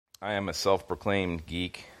I am a self-proclaimed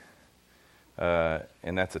geek, and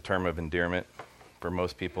that's a term of endearment for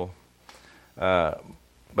most people. But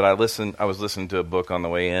I was listening to a book on the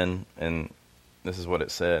way in, and this is what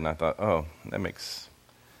it said, and I thought, oh, that makes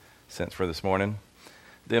sense for this morning.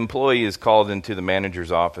 The employee is called into the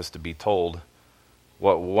manager's office to be told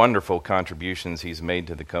what wonderful contributions he's made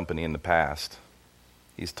to the company in the past.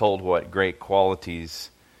 He's told what great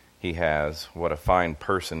qualities he has, what a fine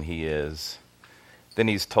person he is. Then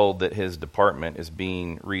he's told that his department is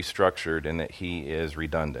being restructured and that he is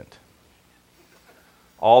redundant.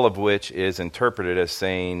 All of which is interpreted as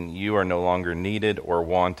saying you are no longer needed or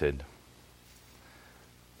wanted.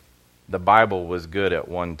 The Bible was good at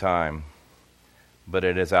one time, but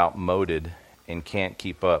it is outmoded and can't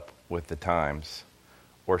keep up with the times,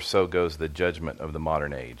 or so goes the judgment of the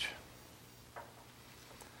modern age.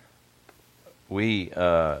 We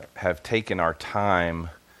have taken our time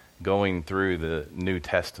going through the New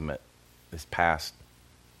Testament this past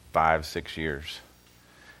 5-6 years.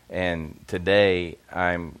 And today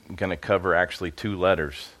I'm going to cover actually 2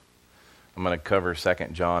 letters. I'm going to cover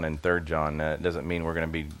 2nd John and 3rd John. That doesn't mean we're going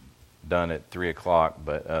to be done at 3 o'clock,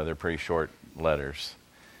 but they're pretty short letters.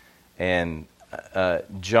 And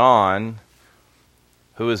John,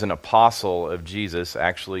 who is an apostle of Jesus,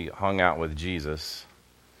 actually hung out with Jesus.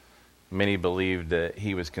 Many believed that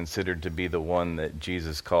he was considered to be the one that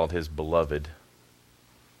Jesus called his beloved,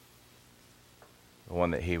 the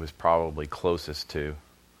one that he was probably closest to,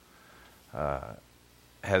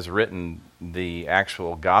 has written the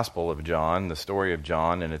actual Gospel of John, the story of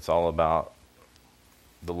John, and it's all about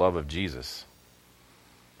the love of Jesus.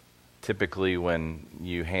 Typically, when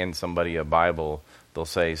you hand somebody a Bible, they'll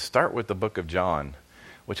say, start with the book of John,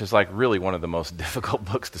 which is like really one of the most difficult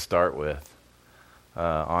books to start with.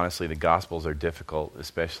 Honestly, the Gospels are difficult,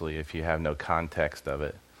 especially if you have no context of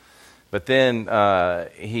it. But then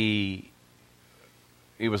he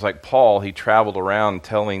was like Paul. He traveled around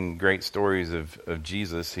telling great stories of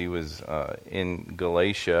Jesus. He was in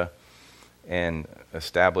Galatia and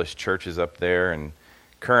established churches up there. And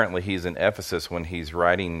currently he's in Ephesus when he's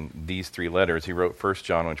writing these 3 letters. He wrote 1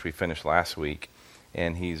 John, which we finished last week.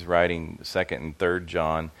 And he's writing 2nd and 3rd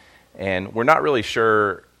John. And we're not really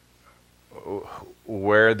sure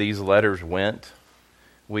where these letters went.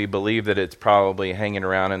 We believe that it's probably hanging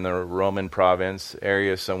around in the Roman province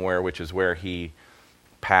area somewhere, which is where he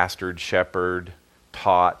pastored, shepherded,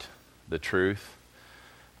 taught the truth.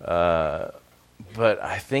 But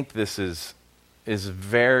I think this is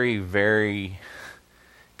very, very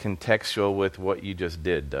contextual with what you just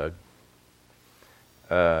did, Doug.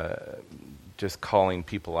 Just calling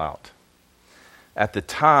people out. At the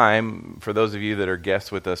time, for those of you that are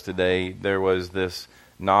guests with us today, there was this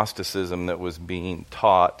Gnosticism that was being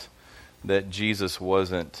taught that Jesus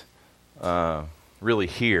wasn't really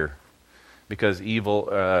here because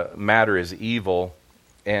matter is evil,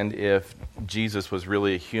 and if Jesus was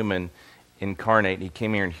really a human incarnate, he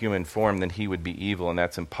came here in human form, then he would be evil, and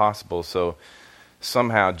that's impossible. So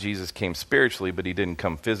somehow Jesus came spiritually, but he didn't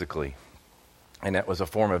come physically. And that was a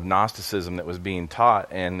form of Gnosticism that was being taught,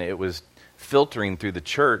 and it was filtering through the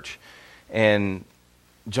church. And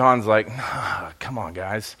John's like, come on,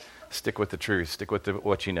 guys, stick with the truth, stick with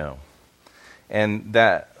what you know. And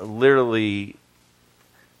that literally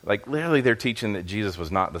they're teaching that Jesus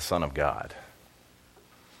was not the Son of God.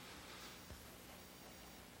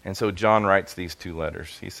 And so John writes these 2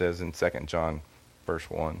 letters. He says in 2 John, verse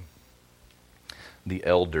 1, the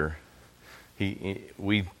elder.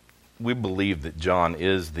 We believe that John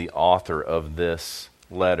is the author of this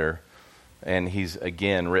letter, and he's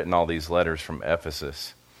again written all these letters from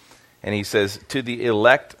Ephesus. And he says, to the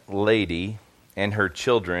elect lady and her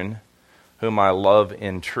children, whom I love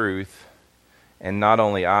in truth, and not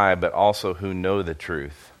only I, but also who know the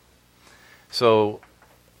truth. So,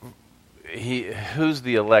 who's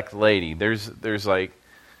the elect lady? There's like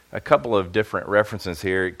a couple of different references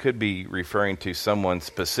here. It could be referring to someone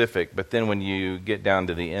specific, but then when you get down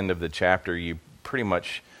to the end of the chapter, you pretty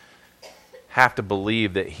much have to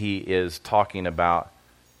believe that he is talking about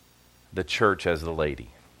the church as the lady.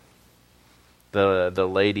 The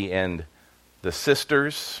lady and the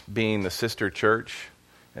sisters being the sister church,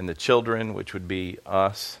 and the children, which would be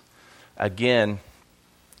us. Again,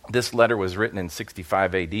 this letter was written in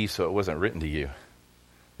 65 AD, so it wasn't written to you.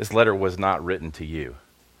 This letter was not written to you.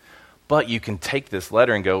 But you can take this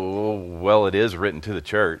letter and go, oh, well, it is written to the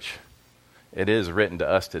church. It is written to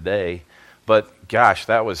us today. But gosh,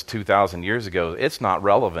 that was 2,000 years ago. It's not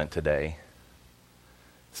relevant today.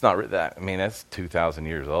 It's not that. I mean, that's 2,000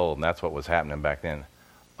 years old, and that's what was happening back then.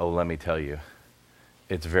 Oh, let me tell you,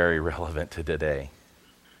 it's very relevant to today.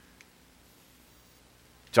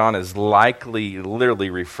 John is likely literally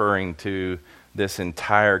referring to this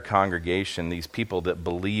entire congregation, these people that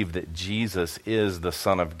believe that Jesus is the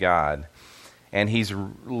Son of God. And he's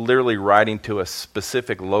literally writing to a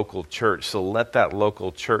specific local church. So let that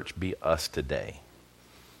local church be us today.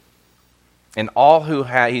 And all who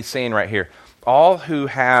have, he's saying right here, all who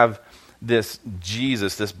have this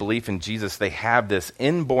Jesus, this belief in Jesus, they have this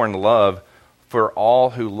inborn love for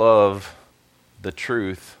all who love the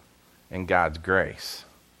truth and God's grace.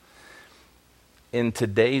 In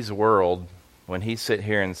today's world, when he sits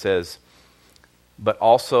here and says, but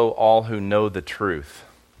also all who know the truth,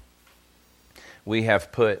 we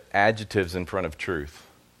have put adjectives in front of truth,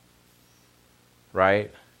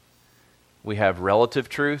 right? We have relative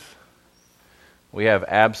truth. We have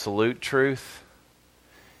absolute truth.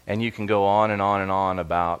 And you can go on and on and on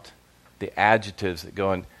about the adjectives that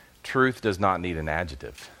go in. Truth does not need an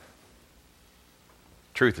adjective.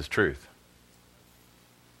 Truth is truth.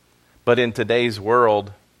 But in today's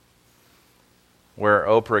world, where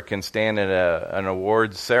Oprah can stand at an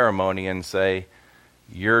awards ceremony and say,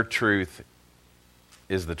 your truth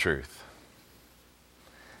is the truth,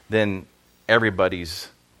 then everybody's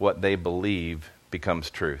what they believe becomes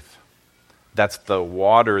truth. That's the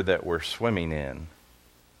water that we're swimming in.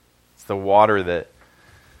 It's the water that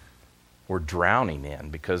we're drowning in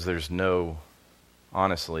because there's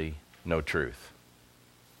honestly, no truth.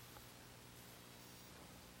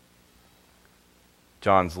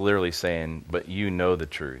 John's literally saying, but you know the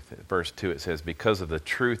truth. At verse 2 it says, because of the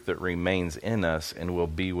truth that remains in us and will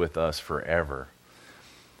be with us forever.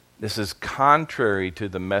 This is contrary to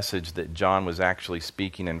the message that John was actually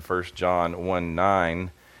speaking in 1 John 1:9,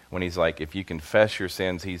 when he's like, if you confess your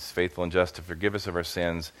sins, he's faithful and just to forgive us of our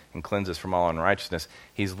sins and cleanse us from all unrighteousness.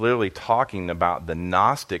 He's literally talking about the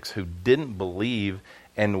Gnostics who didn't believe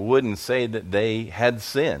and wouldn't say that they had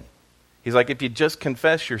sin. He's like, if you just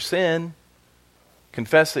confess your sin,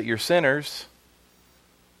 confess that you're sinners.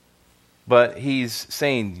 But he's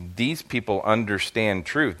saying these people understand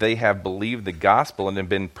truth. They have believed the gospel and have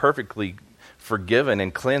been perfectly forgiven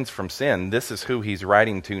and cleansed from sin. This is who he's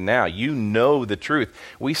writing to now. You know the truth.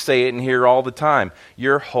 We say it in here all the time.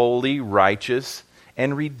 You're holy, righteous,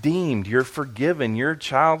 and redeemed. You're forgiven. You're a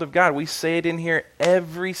child of God. We say it in here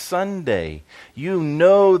every Sunday. You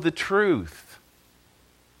know the truth.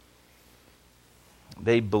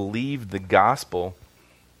 They believe the gospel,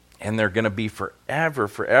 and they're going to be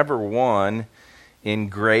forever one in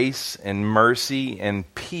grace and mercy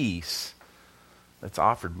and peace that's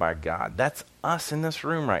offered by God. That's us in this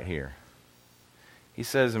room right here. He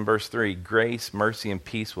says in verse 3, grace, mercy, and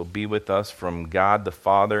peace will be with us from God the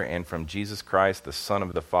Father and from Jesus Christ, the Son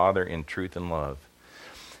of the Father, in truth and love.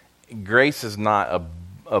 Grace is not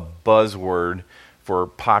a buzzword for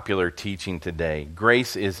popular teaching today.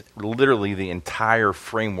 Grace is literally the entire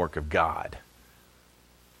framework of God.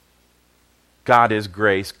 God is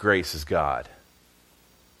grace, grace is God.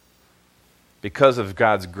 Because of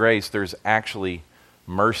God's grace, there's actually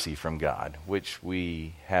mercy from God, which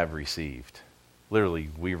we have received. Literally,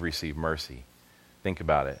 we've received mercy. Think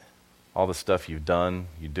about it. All the stuff you've done,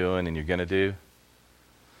 you're doing, and you're going to do,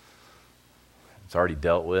 it's already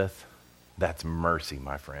dealt with. That's mercy,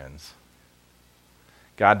 my friends.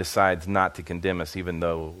 God decides not to condemn us even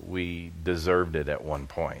though we deserved it at one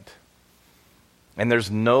point. And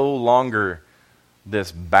there's no longer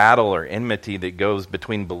this battle or enmity that goes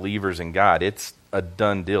between believers and God. It's a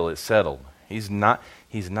done deal. It's settled. He's not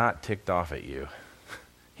ticked off at you.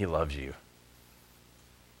 He loves you.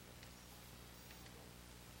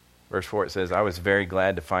 Verse 4, it says, I was very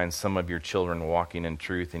glad to find some of your children walking in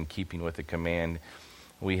truth in keeping with the command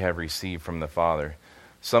we have received from the Father.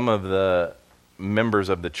 Some of the members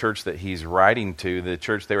of the church that he's writing to, the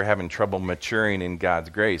church, they were having trouble maturing in God's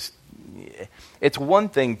grace. It's one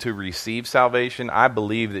thing to receive salvation. I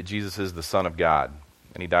believe that Jesus is the Son of God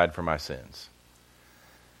and he died for my sins.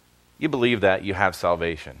 You believe that, you have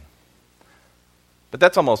salvation. But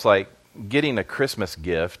that's almost like getting a Christmas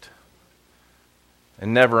gift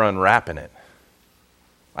and never unwrapping it.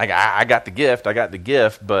 Like, I got the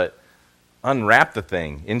gift, but unwrap the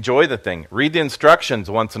thing. Enjoy the thing. Read the instructions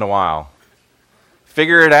once in a while.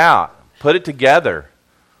 Figure it out. Put it together.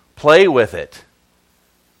 Play with it.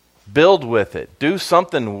 Build with it. Do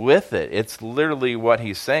something with it. It's literally what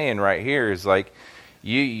he's saying right here is like,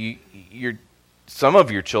 you're some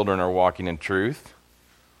of your children are walking in truth.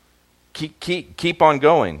 Keep on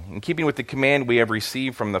going, in keeping with the command we have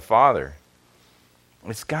received from the Father.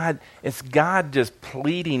 It's God just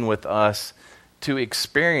pleading with us to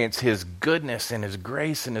experience his goodness and his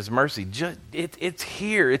grace and his mercy. It's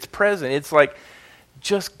here. It's present. It's like,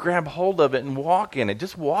 just grab hold of it and walk in it.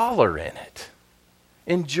 Just waller in it.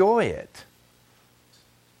 Enjoy it.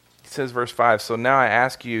 He says, verse 5, so now I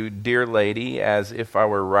ask you, dear lady, as if I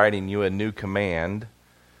were writing you a new command,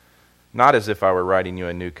 not as if I were writing you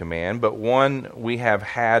a new command, but one we have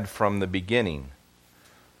had from the beginning,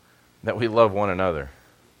 that we love one another.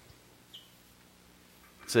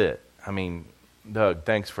 That's it. I mean, Doug,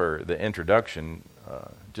 thanks for the introduction.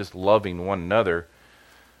 Just loving one another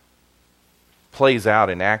plays out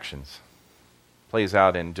in actions, plays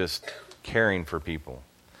out in just caring for people.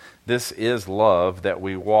 This is love, that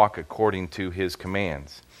we walk according to his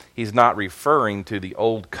commands. He's not referring to the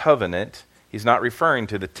old covenant. He's not referring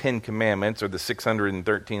to the 10 commandments or the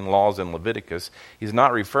 613 laws in Leviticus. He's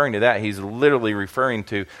not referring to that. He's literally referring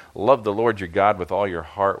to love the Lord your God with all your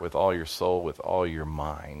heart, with all your soul, with all your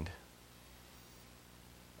mind.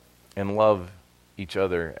 And love each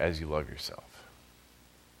other as you love yourself.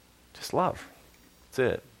 Just love. That's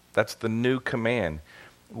it. That's the new command.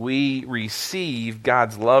 We receive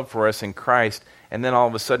God's love for us in Christ, and then all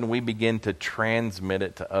of a sudden we begin to transmit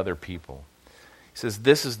it to other people. He says,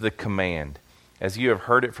 this is the command, as you have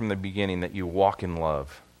heard it from the beginning, that you walk in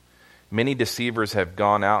love. Many deceivers have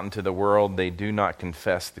gone out into the world. They do not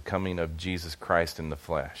confess the coming of Jesus Christ in the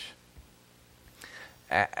flesh.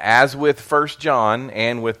 As with 1 John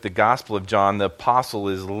and with the Gospel of John, the apostle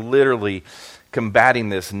is literally combating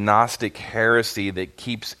this Gnostic heresy that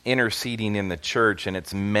keeps interceding in the church, and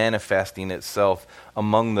it's manifesting itself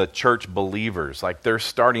among the church believers. Like they're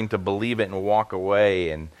starting to believe it and walk away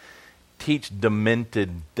and teach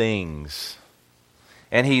demented things.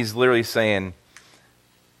 And he's literally saying,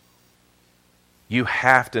 you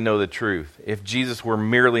have to know the truth. If Jesus were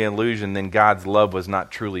merely an illusion, then God's love was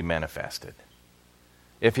not truly manifested.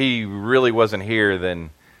 If he really wasn't here,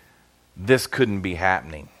 then this couldn't be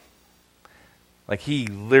happening. Like he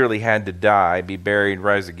literally had to die, be buried,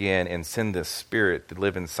 rise again, and send the Spirit to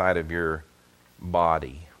live inside of your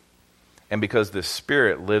body. And because the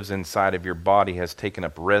Spirit lives inside of your body, has taken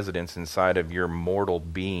up residence inside of your mortal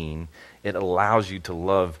being, it allows you to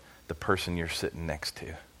love the person you're sitting next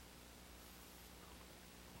to.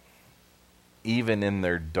 Even in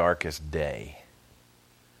their darkest day.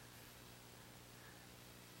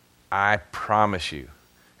 I promise you,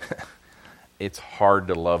 it's hard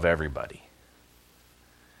to love everybody.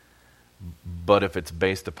 But if it's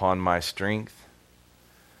based upon my strength,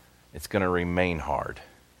 it's going to remain hard.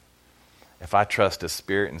 If I trust a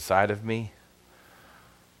Spirit inside of me,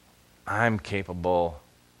 I'm capable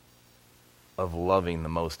of loving the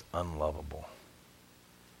most unlovable.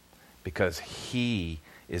 Because he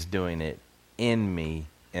is doing it in me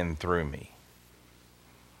and through me.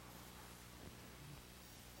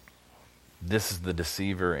 This is the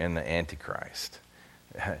deceiver and the Antichrist.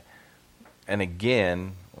 And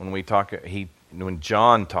again, when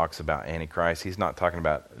John talks about Antichrist, he's not talking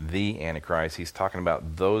about the Antichrist. He's talking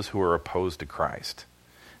about those who are opposed to Christ.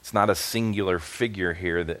 It's not a singular figure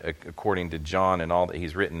here, that, according to John and all that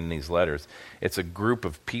he's written in these letters. It's a group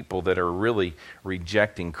of people that are really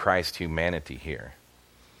rejecting Christ's humanity here.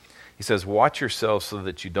 He says, watch yourselves so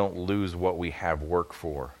that you don't lose what we have work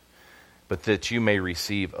for, but that you may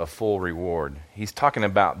receive a full reward. He's talking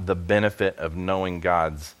about the benefit of knowing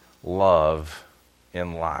God's love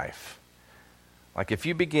in life. Like if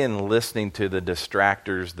you begin listening to the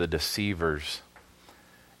distractors, the deceivers,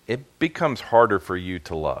 it becomes harder for you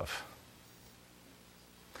to love.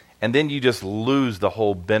 And then you just lose the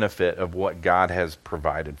whole benefit of what God has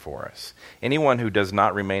provided for us. Anyone who does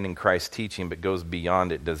not remain in Christ's teaching but goes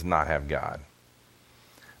beyond it does not have God.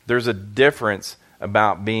 There's a difference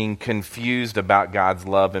about being confused about God's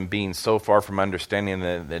love and being so far from understanding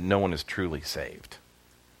that no one is truly saved.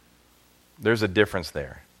 There's a difference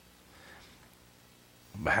there.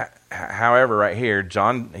 However, right here,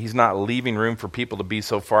 John, he's not leaving room for people to be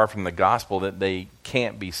so far from the gospel that they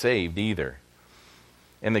can't be saved either.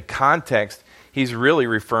 In the context, he's really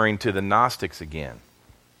referring to the Gnostics again.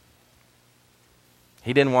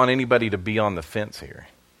 He didn't want anybody to be on the fence here.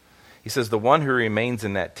 He says, the one who remains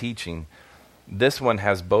in that teaching, this one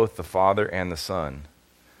has both the Father and the Son.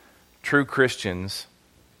 True Christians,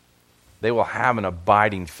 they will have an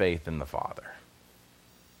abiding faith in the Father.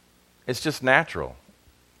 It's just natural.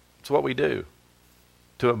 It's what we do,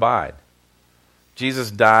 to abide.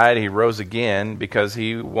 Jesus died, he rose again because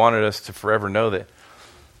he wanted us to forever know that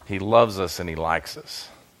he loves us and he likes us.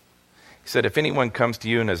 He said, if anyone comes to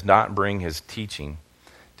you and does not bring his teaching,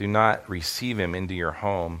 do not receive him into your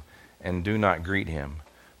home and do not greet him.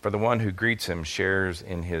 For the one who greets him shares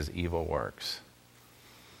in his evil works.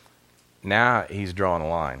 Now he's drawing a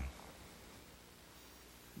line.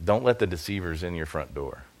 Don't let the deceivers in your front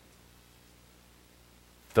door.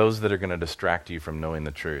 Those that are going to distract you from knowing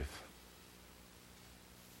the truth.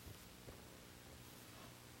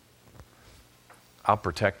 I'll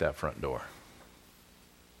protect that front door.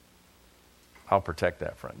 I'll protect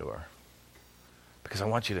that front door. Because I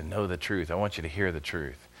want you to know the truth. I want you to hear the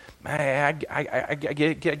truth. I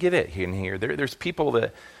get it in here. There's people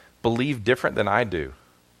that believe different than I do.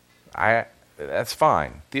 That's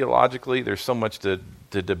fine. Theologically, there's so much to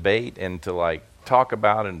debate and to talk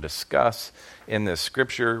about and discuss in this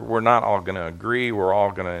scripture. We're not all going to agree. We're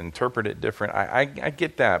all going to interpret it different. I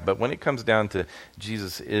get that. But when it comes down to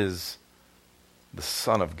Jesus is the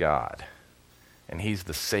Son of God, and he's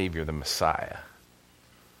the Savior, the Messiah,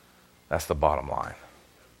 that's the bottom line.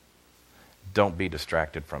 Don't be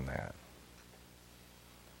distracted from that.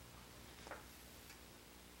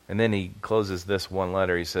 And then he closes this one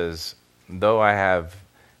letter. He says, though I have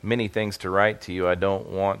many things to write to you, I don't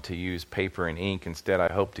want to use paper and ink. Instead,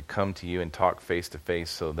 I hope to come to you and talk face to face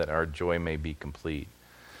so that our joy may be complete.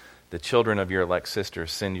 The children of your elect sister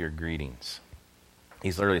send your greetings.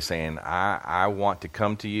 He's literally saying, I want to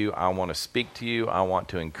come to you. I want to speak to you. I want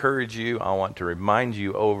to encourage you. I want to remind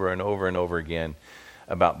you over and over and over again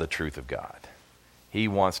about the truth of God. He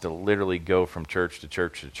wants to literally go from church to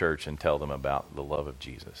church to church and tell them about the love of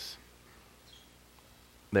Jesus.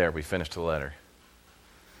 There, we finished the letter.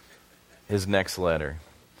 His next letter.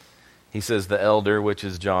 He says, the elder, which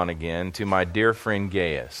is John again, to my dear friend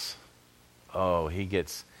Gaius. Oh, he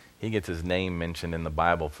gets his name mentioned in the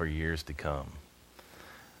Bible for years to come.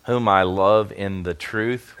 Whom I love in the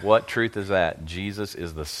truth. What truth is that? Jesus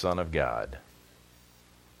is the Son of God.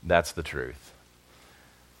 That's the truth.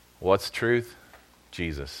 What's truth?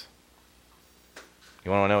 Jesus. You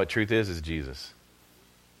want to know what truth is? It's Jesus.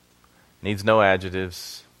 Needs no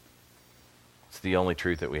adjectives. It's the only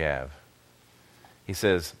truth that we have. He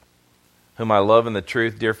says, whom I love in the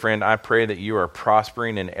truth, dear friend, I pray that you are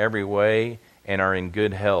prospering in every way and are in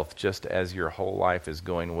good health, just as your whole life is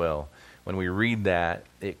going well. When we read that,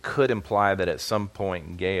 it could imply that at some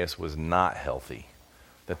point Gaius was not healthy,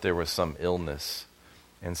 that there was some illness.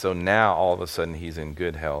 And so now all of a sudden he's in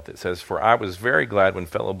good health. It says, for I was very glad when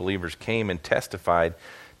fellow believers came and testified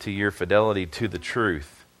to your fidelity to the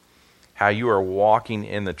truth, how you are walking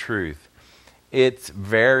in the truth. It's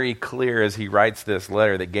very clear as he writes this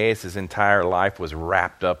letter that Gaius' entire life was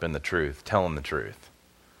wrapped up in the truth, telling the truth.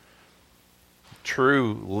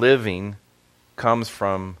 True living comes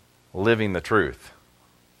from living the truth.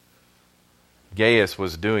 Gaius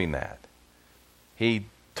was doing that. He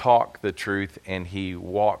talked the truth and he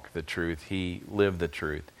walked the truth. He lived the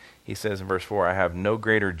truth. He says in verse 4, I have no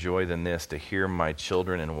greater joy than this, to hear my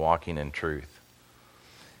children and walking in truth.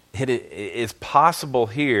 It is possible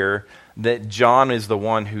here that John is the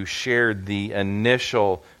one who shared the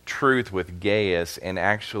initial truth with Gaius and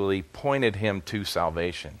actually pointed him to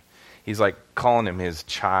salvation. He's like calling him his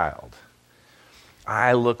child.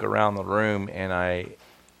 I look around the room and I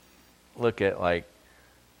look at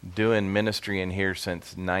doing ministry in here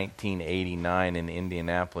since 1989 in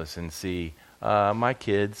Indianapolis and see my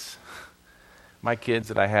kids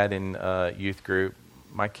that I had in youth group,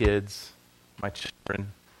 my kids, my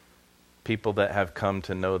children, people that have come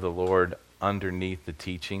to know the Lord underneath the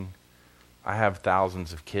teaching. I have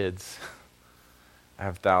thousands of kids.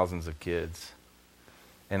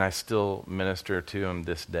 And I still minister to them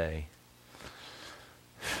this day.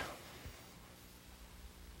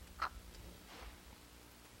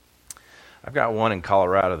 I've got one in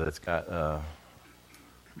Colorado that's got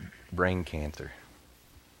brain cancer.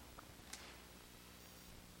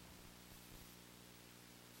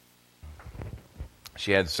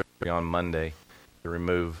 She had surgery on Monday to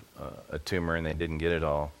remove a tumor, and they didn't get it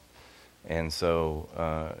all. And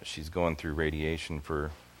so she's going through radiation for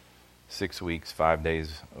 6 weeks, 5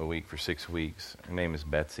 days a week for 6 weeks. Her name is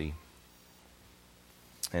Betsy.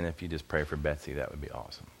 And if you just pray for Betsy, that would be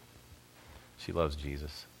awesome. She loves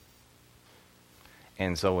Jesus.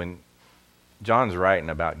 And so when John's writing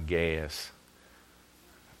about Gaius,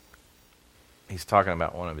 he's talking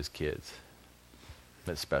about one of his kids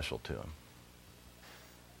that's special to him.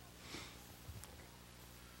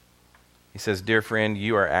 He says, dear friend,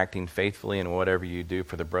 you are acting faithfully in whatever you do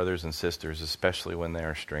for the brothers and sisters, especially when they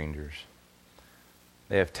are strangers.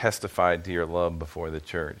 They have testified to your love before the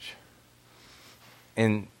church.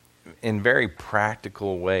 In very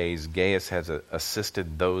practical ways, Gaius has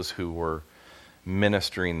assisted those who were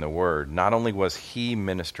ministering the word. Not only was he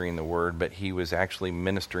ministering the word, but he was actually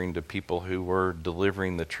ministering to people who were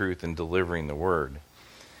delivering the truth and delivering the word.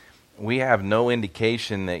 We have no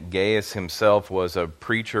indication that Gaius himself was a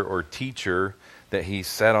preacher or teacher, that he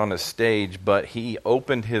sat on a stage, but he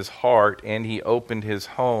opened his heart and he opened his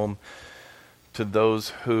home to those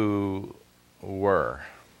who were.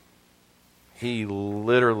 He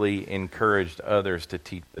literally encouraged others to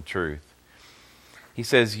teach the truth. He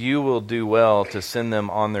says, "You will do well to send them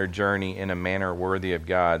on their journey in a manner worthy of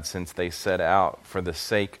God, since they set out for the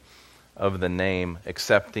sake of the name,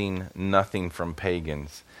 accepting nothing from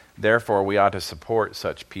pagans. Therefore, we ought to support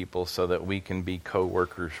such people so that we can be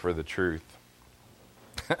co-workers for the truth."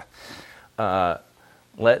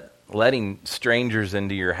 Letting strangers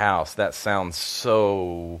into your house, that sounds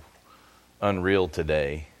so unreal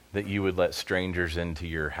today, that you would let strangers into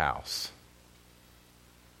your house.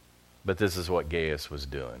 But this is what Gaius was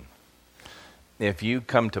doing. If you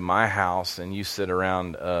come to my house and you sit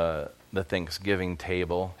around the Thanksgiving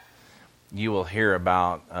table, you will hear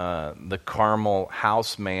about the Carmel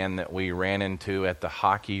house man that we ran into at the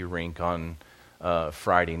hockey rink on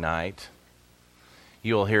Friday night.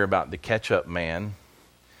 You'll hear about the ketchup man.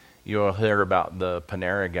 You'll hear about the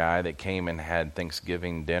Panera guy that came and had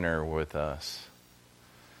Thanksgiving dinner with us.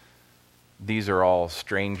 These are all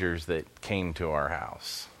strangers that came to our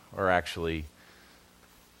house. Or actually,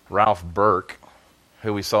 Ralph Burke,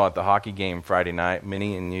 who we saw at the hockey game Friday night.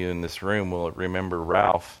 Many of you in this room will remember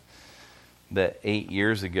Ralph, that 8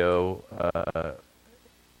 years ago,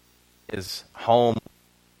 his home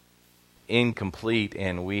incomplete,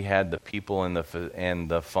 and we had the people and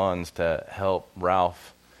the funds to help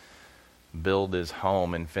Ralph build his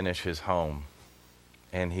home and finish his home.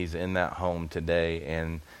 And he's in that home today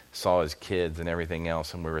and saw his kids and everything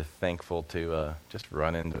else, and we were thankful to just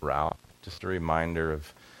run into Ralph. Just a reminder of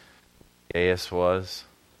who Gaius was.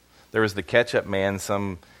 There was the ketchup man,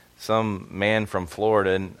 some man from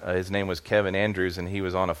Florida, and his name was Kevin Andrews, and he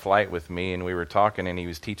was on a flight with me, and we were talking, and he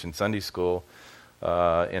was teaching Sunday school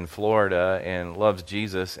in Florida and loves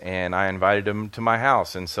Jesus, and I invited him to my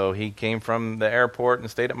house. And so he came from the airport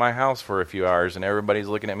and stayed at my house for a few hours, and everybody's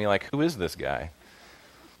looking at me like, who is this guy?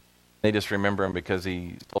 They just remember him because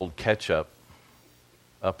he sold ketchup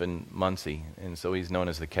up in Muncie, and so he's known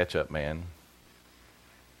as the Ketchup Man.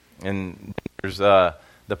 And there's the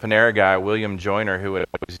Panera guy, William Joyner, who would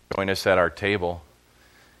always join us at our table.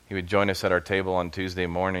 He would join us at our table on Tuesday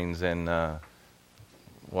mornings, and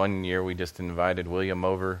one year we just invited William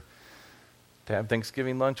over to have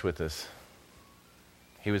Thanksgiving lunch with us.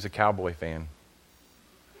 He was a Cowboy fan.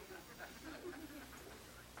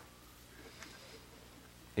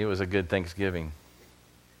 It was a good Thanksgiving.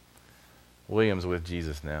 William's with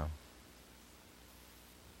Jesus now.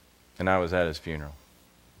 And I was at his funeral.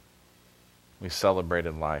 We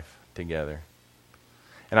celebrated life together.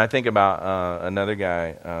 And I think about another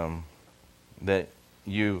guy that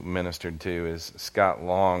you ministered to is Scott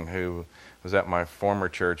Long, who was at my former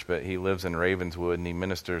church, but he lives in Ravenswood, and he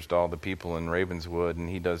ministers to all the people in Ravenswood, and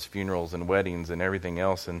he does funerals and weddings and everything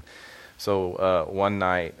else. And so one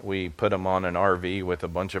night we put him on an RV with a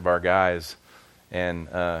bunch of our guys, and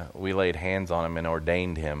we laid hands on him and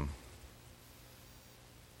ordained him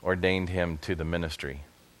to the ministry.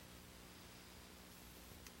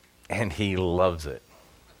 And he loves it.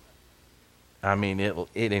 I mean,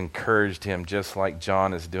 it encouraged him, just like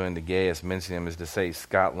John is doing to Gaius, mentioning him, is to say,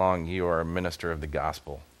 Scott Long, you are a minister of the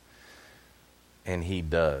gospel. And he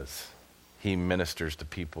does. He ministers to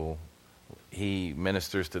people. He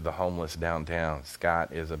ministers to the homeless downtown.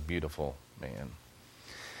 Scott is a beautiful man.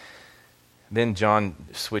 Then John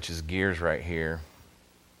switches gears right here.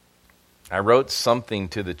 I wrote something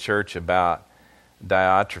to the church about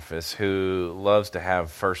Diotrephes, who loves to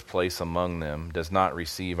have first place among them, does not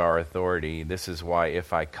receive our authority. This is why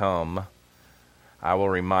if I come, I will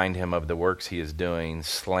remind him of the works he is doing,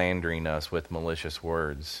 slandering us with malicious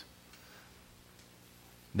words.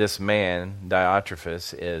 This man,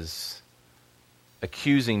 Diotrephes, is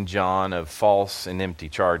accusing John of false and empty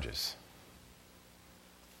charges.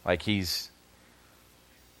 Like he's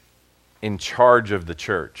in charge of the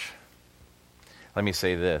church. Let me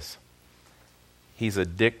say this. He's a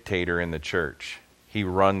dictator in the church. He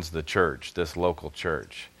runs the church, this local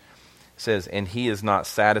church. It says, and he is not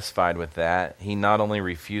satisfied with that. He not only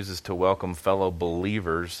refuses to welcome fellow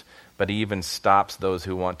believers, but he even stops those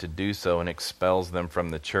who want to do so and expels them from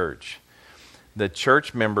the church. The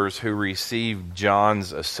church members who received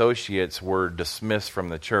John's associates were dismissed from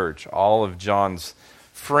the church. All of John's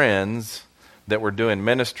friends that were doing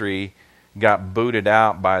ministry got booted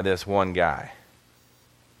out by this one guy.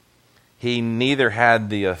 He neither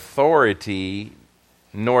had the authority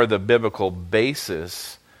nor the biblical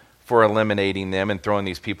basis for eliminating them and throwing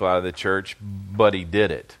these people out of the church, but he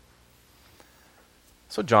did it.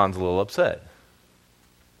 So John's a little upset.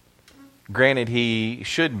 Granted, he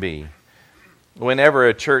should be. Whenever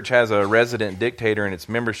a church has a resident dictator in its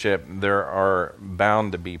membership, there are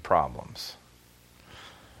bound to be problems.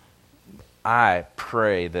 I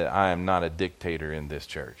pray that I am not a dictator in this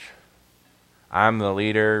church. I'm the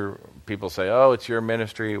leader. People say, oh, it's your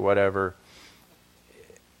ministry, whatever.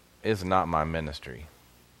 It's not my ministry.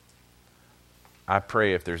 I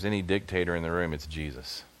pray if there's any dictator in the room, it's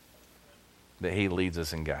Jesus. That he leads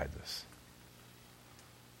us and guides us.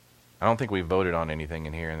 I don't think we voted on anything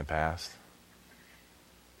in here in the past.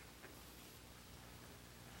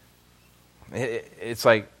 It's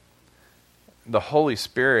like the Holy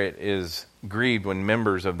Spirit is grieved when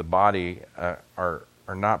members of the body are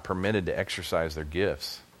not permitted to exercise their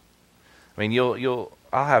gifts. I mean,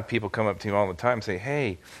 I'll have people come up to me all the time and say,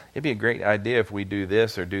 hey, it'd be a great idea if we do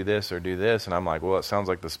this or do this or do this. And I'm like, well, it sounds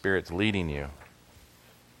like the Spirit's leading you.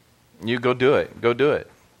 You go do it. Go do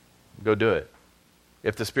it. Go do it.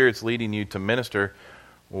 If the Spirit's leading you to minister,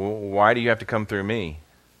 why do you have to come through me?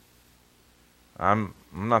 I'm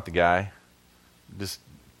not the guy. Just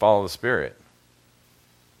follow the Spirit.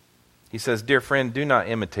 He says, dear friend, do not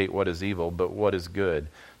imitate what is evil, but what is good.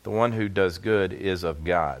 The one who does good is of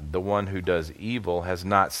God. The one who does evil has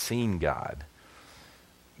not seen God.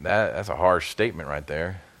 That's a harsh statement right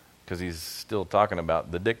there, because he's still talking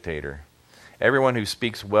about the dictator. Everyone who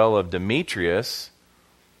speaks well of Demetrius,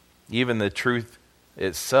 even the truth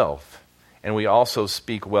itself, and we also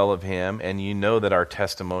speak well of him, and you know that our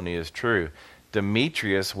testimony is true.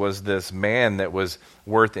 Demetrius was this man that was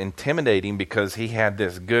worth intimidating because he had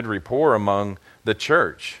this good rapport among the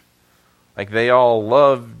church. Like, they all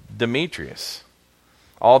loved Demetrius.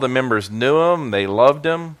 All the members knew him. They loved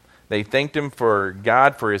him. They thanked him for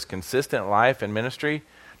God for his consistent life and ministry.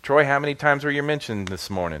 Troy, how many times were you mentioned this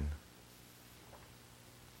morning?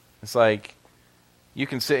 It's like, you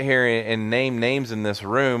can sit here and name names in this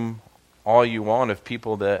room all you want of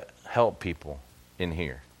people that help people in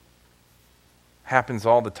here. Happens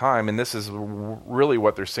all the time, and this is really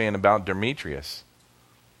what they're saying about Demetrius.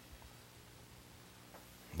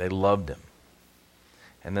 They loved him.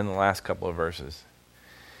 And then the last couple of verses.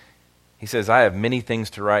 He says, I have many things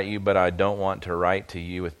to write you, but I don't want to write to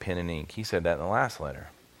you with pen and ink. He said that in the last letter.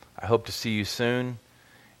 I hope to see you soon,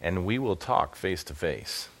 and we will talk face to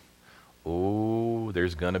face. Oh,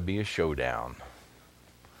 there's going to be a showdown.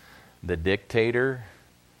 The dictator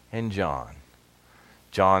and John.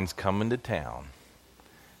 John's coming to town.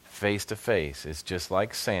 Face to face. It's just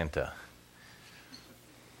like Santa.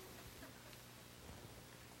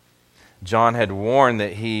 John had warned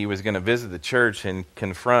that he was going to visit the church and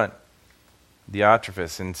confront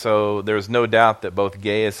Diotrephes. And so there was no doubt that both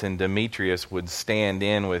Gaius and Demetrius would stand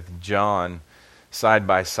in with John side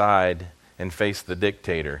by side and face the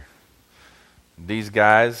dictator. These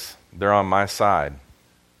guys, they're on my side.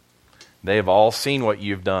 They've all seen what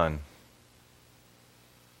you've done.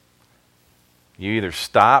 You either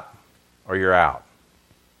stop or you're out.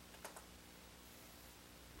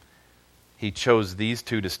 He chose these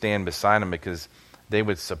two to stand beside him because they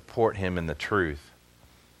would support him in the truth.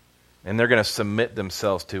 And they're going to submit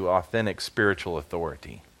themselves to authentic spiritual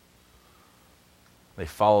authority. They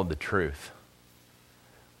followed the truth.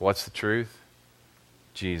 What's the truth?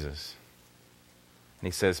 Jesus. And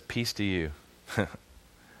he says, peace to you.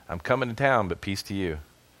 I'm coming to town, but peace to you.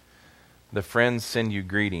 The friends send you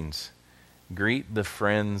greetings. Greet the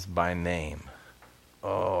friends by name.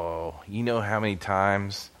 Oh, you know how many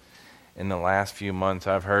times in the last few months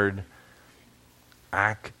I've heard,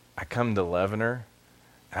 I come to Leavener,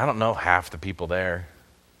 I don't know half the people there.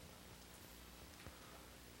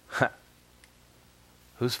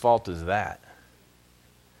 Whose fault is that?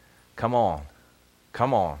 Come on.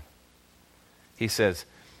 Come on. He says,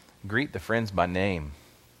 greet the friends by name.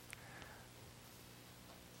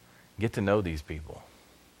 Get to know these people.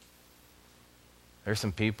 There's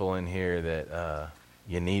some people in here that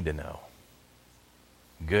you need to know.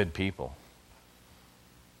 Good people.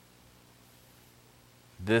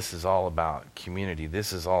 This is all about community.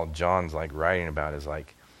 This is all John's like writing about, is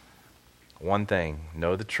like one thing: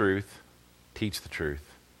 know the truth, teach the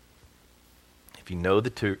truth. If you know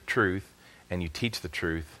the truth and you teach the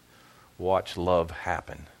truth, watch love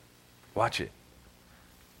happen. Watch it.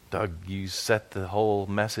 Doug, you set the whole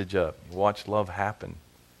message up. Watch love happen.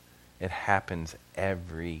 It happens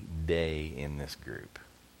every day in this group.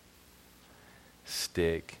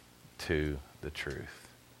 Stick to the truth.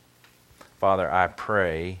 Father, I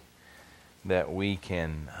pray that we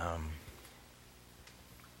can,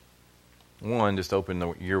 just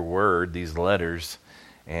open your word, these letters,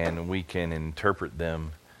 and we can interpret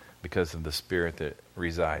them because of the Spirit that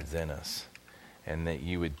resides in us. And that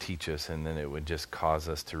you would teach us, and then it would just cause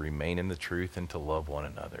us to remain in the truth and to love one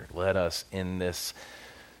another. Let us, in this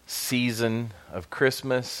season of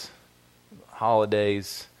Christmas,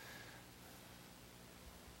 holidays,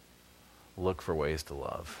 look for ways to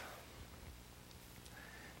love.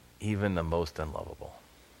 even the most unlovable.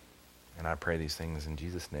 And I pray these things in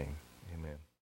Jesus' name. Amen.